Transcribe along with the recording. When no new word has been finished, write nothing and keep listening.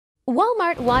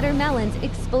Walmart watermelons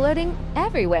exploding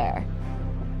everywhere.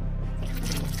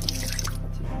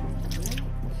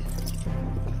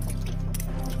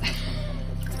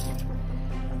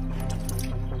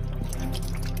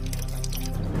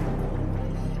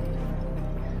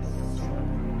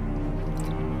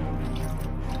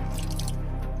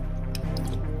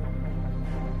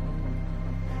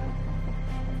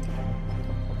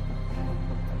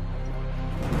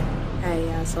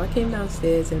 Hey, so I came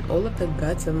downstairs and all of the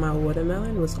guts of my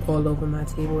watermelon was all over my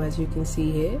table, as you can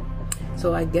see here.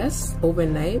 So I guess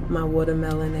overnight my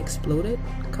watermelon exploded,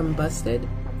 combusted,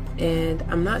 and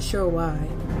I'm not sure why.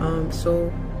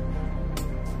 So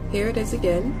here it is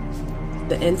again.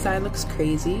 The inside looks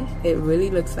crazy. It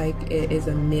really looks like it is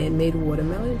a man-made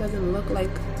watermelon. It doesn't look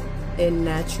like a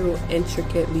natural,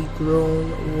 intricately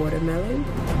grown watermelon.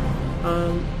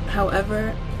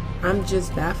 However, I'm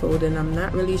just baffled and I'm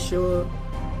not really sure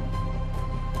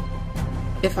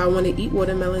if I want to eat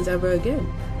watermelons ever again.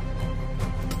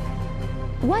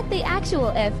 What the actual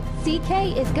F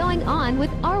CK is going on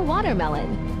with our watermelon?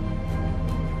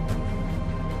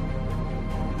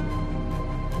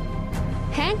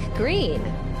 Hank Green.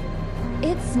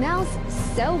 It smells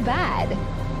so bad.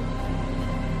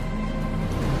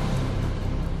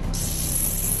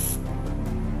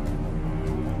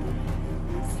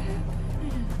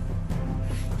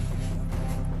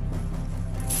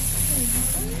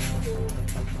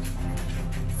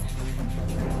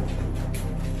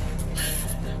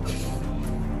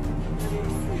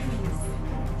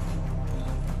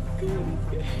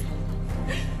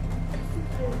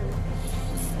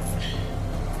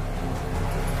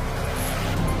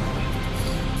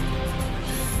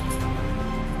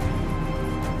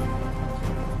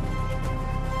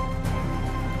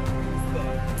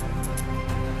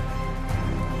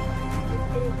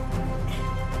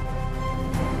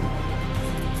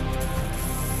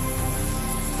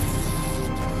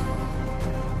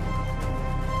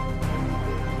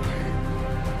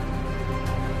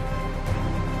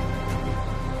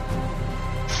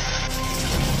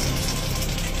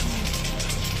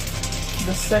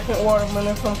 The second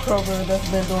watermelon from Kroger that's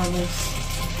been doing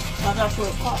this. I got to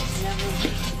a pot.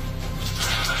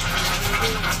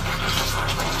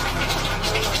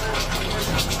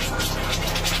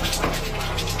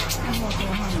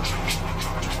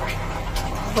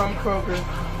 From Kroger.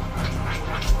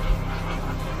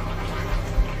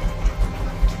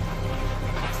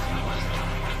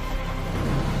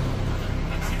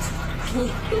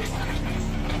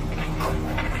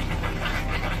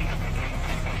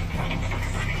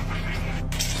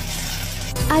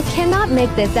 I cannot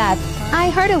make this up. I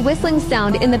heard a whistling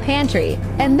sound in the pantry,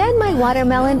 and then my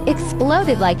watermelon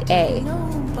exploded like A.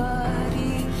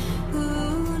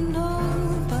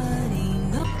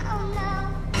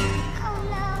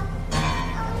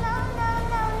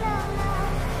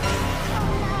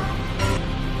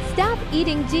 Stop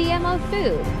eating GMO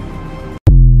food.